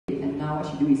Selena,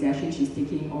 what she do is actually she's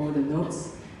taking all the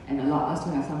notes and allow us to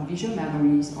have some visual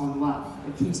memories on what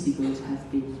the key speakers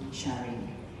have been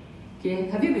sharing. Okay,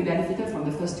 have you been benefited from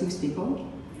the first two speakers?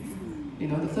 You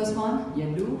know, the first one,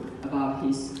 Yen Lu, about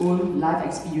his own life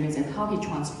experience and how he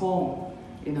transformed,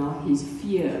 you know, his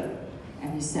fear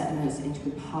and his sadness into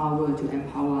the power to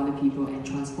empower other people and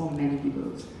transform many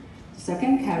people.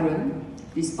 Second, Karen,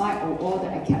 despite all the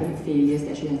academic failures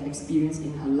that she has experienced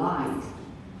in her life,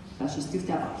 but she still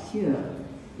stepped up here.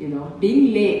 You know,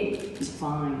 being late is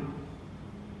fine,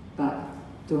 but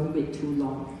don't wait too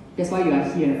long. That's why you are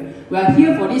here. We are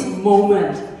here for this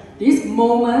moment. This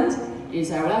moment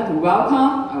is I would like to welcome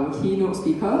our keynote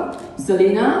speaker,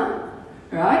 Selena,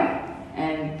 right?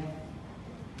 And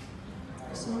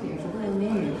sorry, I forgot her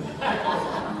name.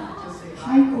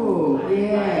 Heiko,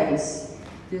 yes.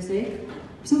 You see?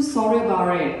 I'm so sorry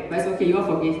about it, but it's okay, you all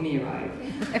forgive me, right?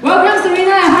 Welcome,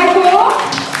 Serena and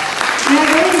Heiko. We are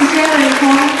going to share an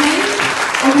important thing,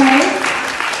 okay?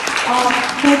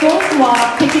 For those who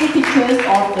are taking pictures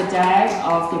of the deck,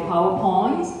 of the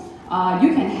PowerPoints,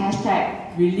 you can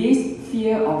hashtag release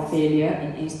fear of failure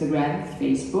in Instagram,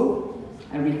 Facebook.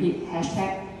 I repeat,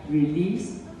 hashtag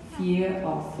release fear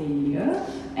of failure.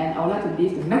 And I would like to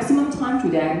leave the maximum time to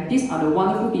them. These are the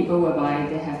wonderful people whereby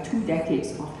they have 2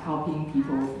 decades of helping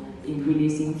people in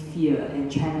releasing fear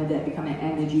and channel that become an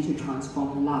energy to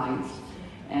transform lives.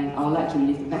 And I would like to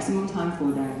leave the maximum time for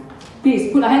them.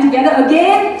 Please put our hands together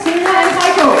again, Serena and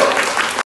Heiko.